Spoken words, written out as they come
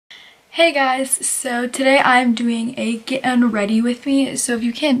Hey guys, so today I'm doing a get unready with me. So if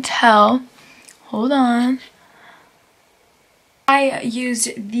you can't tell, hold on. I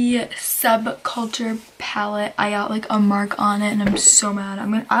used the Subculture palette. I got like a mark on it and I'm so mad.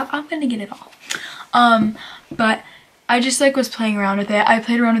 I'm gonna get it off. But I just like was playing around with it. I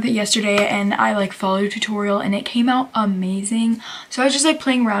played around with it yesterday and I like followed a tutorial and it came out amazing. So I was just like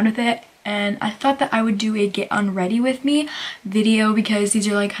playing around with it. And I thought that I would do a get unready with me video because these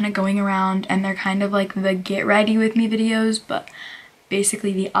are like kind of going around and they're kind of like the get ready with me videos, but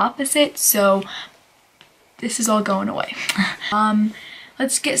basically the opposite. So this is all going away.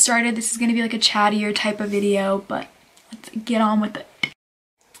 Let's get started. This is going to be like a chattier type of video, but let's get on with it.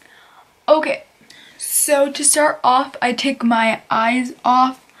 Okay, so to start off, I take my eyes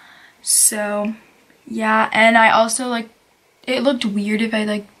off. So yeah, and I also like, it looked weird if I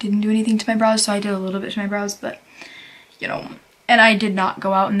like didn't do anything to my brows, so I did a little bit to my brows, but you know, and I did not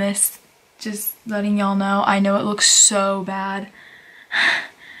go out in this, just letting y'all know. I know it looks so bad.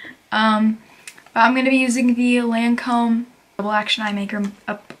 But I'm going to be using the Lancome Double Action Eye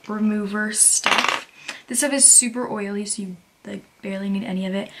Makeup Remover stuff. This stuff is super oily, so you like barely need any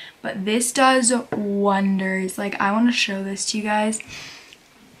of it, but this does wonders. Like, I want to show this to you guys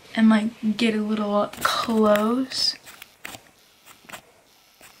and like get a little close.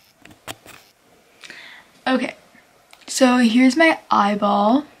 Okay, so here's my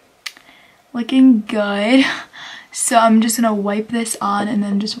eyeball, looking good. So I'm just gonna wipe this on and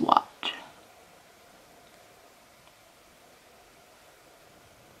then just watch.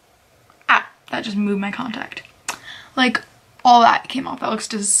 Ah, that just moved my contact. Like, all that came off. That looks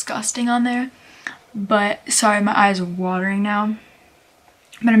disgusting on there. But, sorry, my eyes are watering now.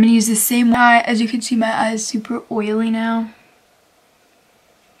 But I'm gonna use the same eye. As you can see, my eye is super oily now.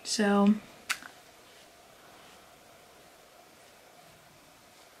 So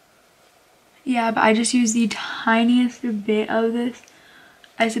yeah, but I just use the tiniest bit of this.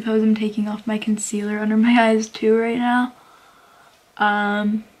 I suppose I'm taking off my concealer under my eyes too right now.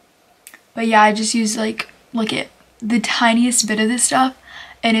 But yeah, I just use like, look at the tiniest bit of this stuff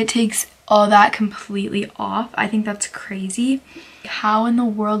and it takes all that completely off. I think that's crazy. How in the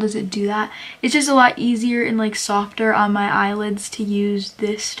world does it do that? It's just a lot easier and like softer on my eyelids to use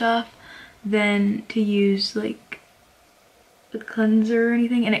this stuff than to use like a cleanser or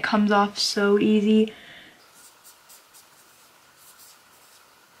anything, and it comes off so easy.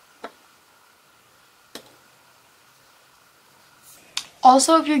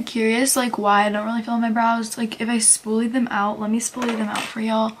 Also, if you're curious like why I don't really fill in my brows, like if I spoolie them out, let me spoolie them out for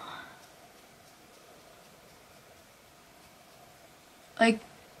y'all. Like,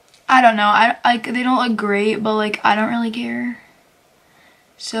 I don't know, I like they don't look great, but like I don't really care.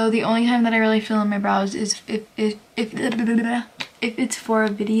 So the only time that I really fill in my brows is if it's for a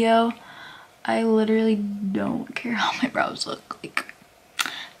video. I literally don't care how my brows look. Like,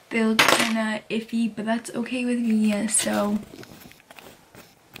 they look kind of iffy, but that's okay with me. So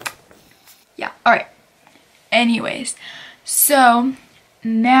yeah, alright. Anyways, so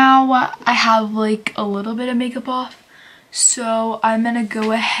now I have like a little bit of makeup off. So I'm gonna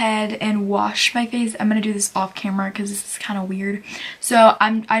go ahead and wash my face. I'm gonna do this off camera because this is kind of weird. So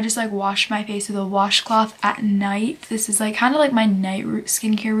I just like wash my face with a washcloth at night. This is like kind of like my night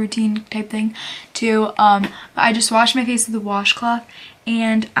skincare routine type thing too. But I just wash my face with a washcloth,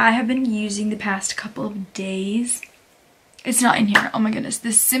 and I have been using the past couple of days. It's not in here. Oh my goodness,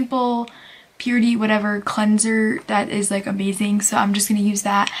 this Simple Purity whatever cleanser that is like amazing. So I'm just gonna use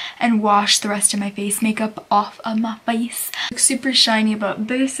that and wash the rest of my face makeup off of my face. Looks super shiny, but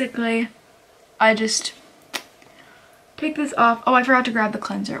basically I just take this off. Oh, I forgot to grab the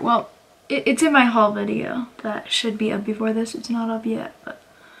cleanser. Well, it's in my haul video that should be up before this. It's not up yet, but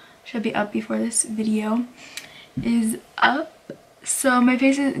should be up before this video is up. So my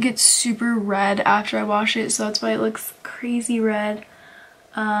face gets super red after I wash it, so that's why it looks crazy red.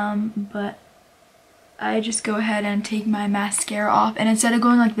 But I just go ahead and take my mascara off, and instead of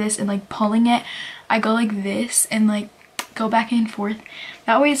going like this and like pulling it, I go like this and like go back and forth.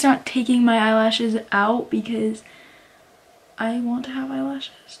 That way it's not taking my eyelashes out because I want to have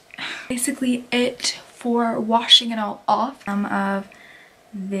eyelashes. Basically it for washing it all off. Of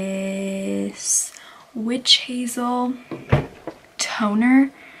this Witch Hazel toner,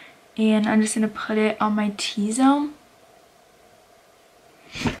 and I'm just gonna put it on my T-zone.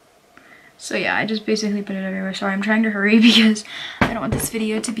 So yeah, I just basically put it everywhere. Sorry, I'm trying to hurry because I don't want this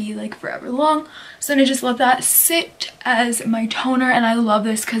video to be like forever long. So I'm gonna just let that sit as my toner, and I love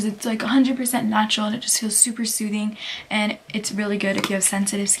this because it's like 100% natural and it just feels super soothing, and it's really good if you have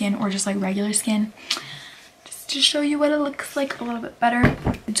sensitive skin or just like regular skin. Just to show you what it looks like a little bit better.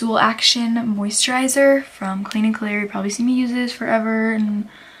 dual action moisturizer from Clean & Clear. You probably see me use this forever, and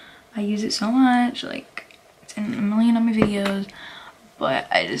I use it so much, like it's in a million of my videos. But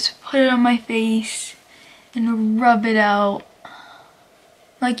I just put it on my face and rub it out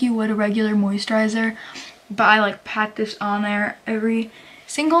like you would a regular moisturizer. But I like pat this on there every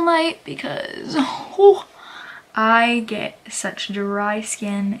single night because I get such dry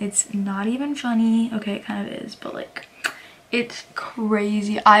skin. It's not even funny. Okay, it kind of is, but like it's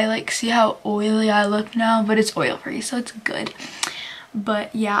crazy. I like see how oily I look now, but it's oil free, so it's good.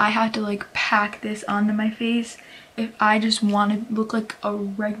 But yeah, I have to like pack this onto my face if I just want to look like a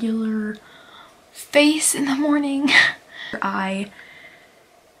regular face in the morning. I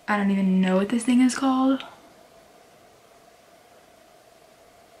don't even know what this thing is called.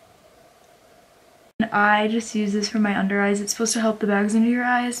 I just use this for my under eyes. It's supposed to help the bags under your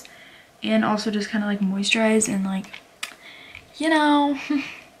eyes and also just kind of like moisturize and like, you know.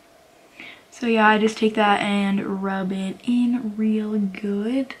 So yeah, I just take that and rub it in real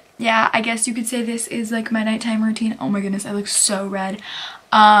good. Yeah, I guess you could say this is like my nighttime routine. Oh my goodness, I look so red.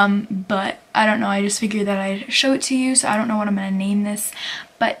 But I don't know, I just figured that I'd show it to you, so I don't know what I'm gonna name this.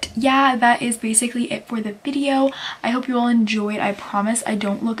 But yeah, that is basically it for the video. I hope you all enjoyed. I promise I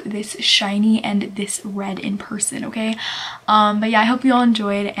don't look this shiny and this red in person, okay? But yeah, I hope you all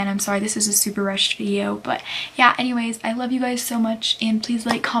enjoyed, and I'm sorry this is a super rushed video. But yeah, anyways, I love you guys so much, and please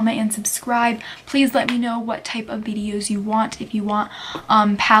like, comment, and subscribe. Please let me know what type of videos you want. If you want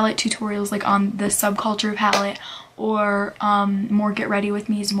palette tutorials like on the subculture palette, or more get ready with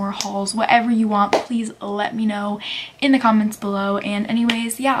me's, more hauls, whatever you want, please let me know in the comments below. And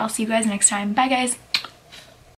anyways, yeah, I'll see you guys next time. Bye guys.